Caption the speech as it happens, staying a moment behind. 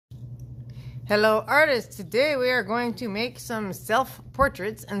Hello artists, today we are going to make some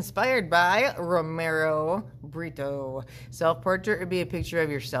self-portraits inspired by Romero Britto. Self-portrait would be a picture of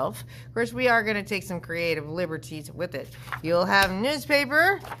yourself. Of course, we are going to take some creative liberties with it. You'll have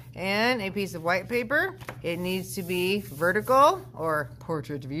newspaper and a piece of white paper. It needs to be vertical or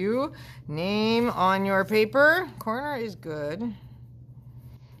portrait view. Name on your paper. Corner is good.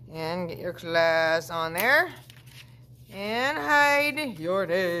 And get your class on there. And hide your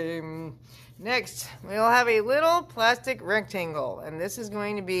name. Next, we'll have a little plastic rectangle, and this is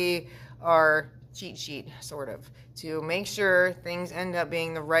going to be our cheat sheet, sort of, to make sure things end up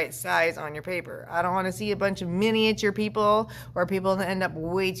being the right size on your paper. I don't want to see a bunch of miniature people or people that end up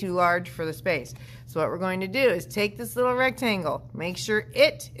way too large for the space. So what we're going to do is take this little rectangle, make sure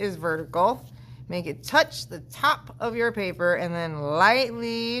it is vertical, make it touch the top of your paper, and then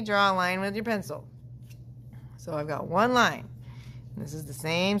lightly draw a line with your pencil. So I've got one line. This is the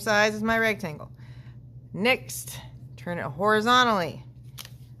same size as my rectangle. Next, turn it horizontally.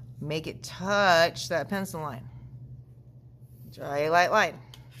 Make it touch that pencil line. Draw a light line.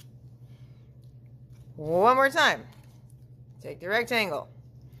 One more time. Take the rectangle.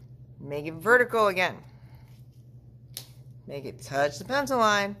 Make it vertical again. Make it touch the pencil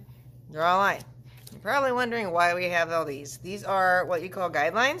line. Draw a line. You're probably wondering why we have all these. These are what you call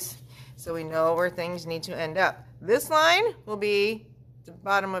guidelines, so we know where things need to end up. This line will be the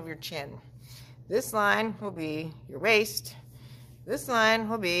bottom of your chin. This line will be your waist. This line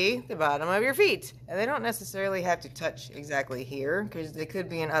will be the bottom of your feet. And they don't necessarily have to touch exactly here because they could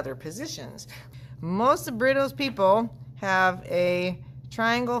be in other positions. Most of Britto's people have a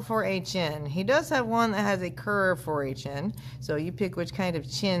triangle for a chin. He does have one that has a curve for a chin. So you pick which kind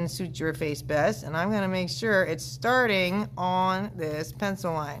of chin suits your face best. And I'm going to make sure it's starting on this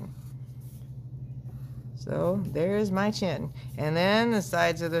pencil line. So there's my chin. And then the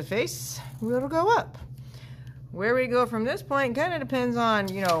sides of the face will go up. Where we go from this point kind of depends on,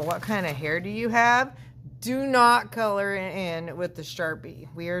 what kind of hair do you have. Do not color in with the Sharpie.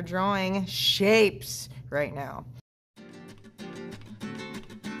 We are drawing shapes right now.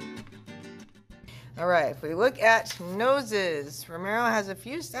 Alright, if we look at noses, Romero has a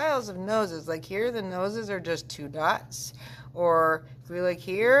few styles of noses. Like here, the noses are just two dots. Or if we look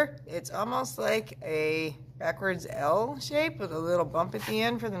here, it's almost like a backwards L shape with a little bump at the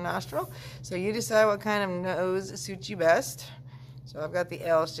end for the nostril. So you decide what kind of nose suits you best. So I've got the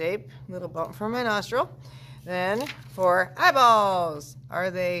L shape, little bump for my nostril. Then for eyeballs, are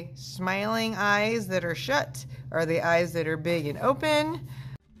they smiling eyes that are shut? Are they eyes that are big and open?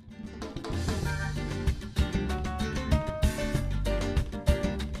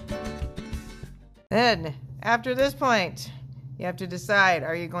 Then, after this point, you have to decide,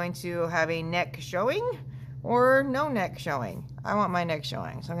 are you going to have a neck showing or no neck showing? I want my neck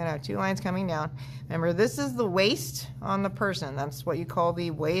showing, so I'm going to have two lines coming down. Remember, this is the waist on the person. That's what you call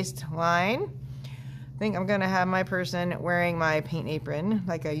the waist line. I think I'm going to have my person wearing my paint apron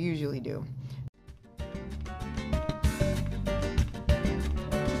like I usually do.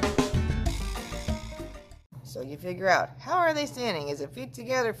 So you figure out, how are they standing? Is it feet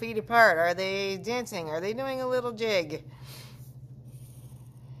together, feet apart? Are they dancing? Are they doing a little jig?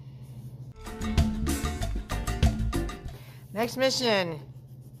 Next mission,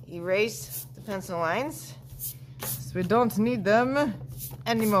 erase the pencil lines so we don't need them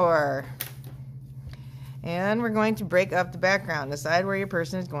anymore. And we're going to break up the background, decide where your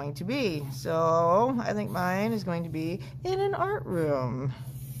person is going to be. So I think mine is going to be in an art room.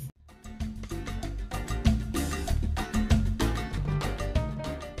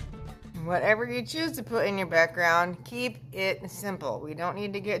 Whatever you choose to put in your background, keep it simple. We don't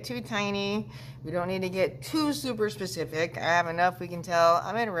need to get too tiny. We don't need to get too super specific. I have enough we can tell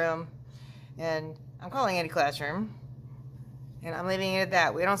I'm in a room, and I'm calling it a classroom, and I'm leaving it at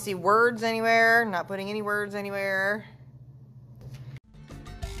that. We don't see words anywhere, not putting any words anywhere.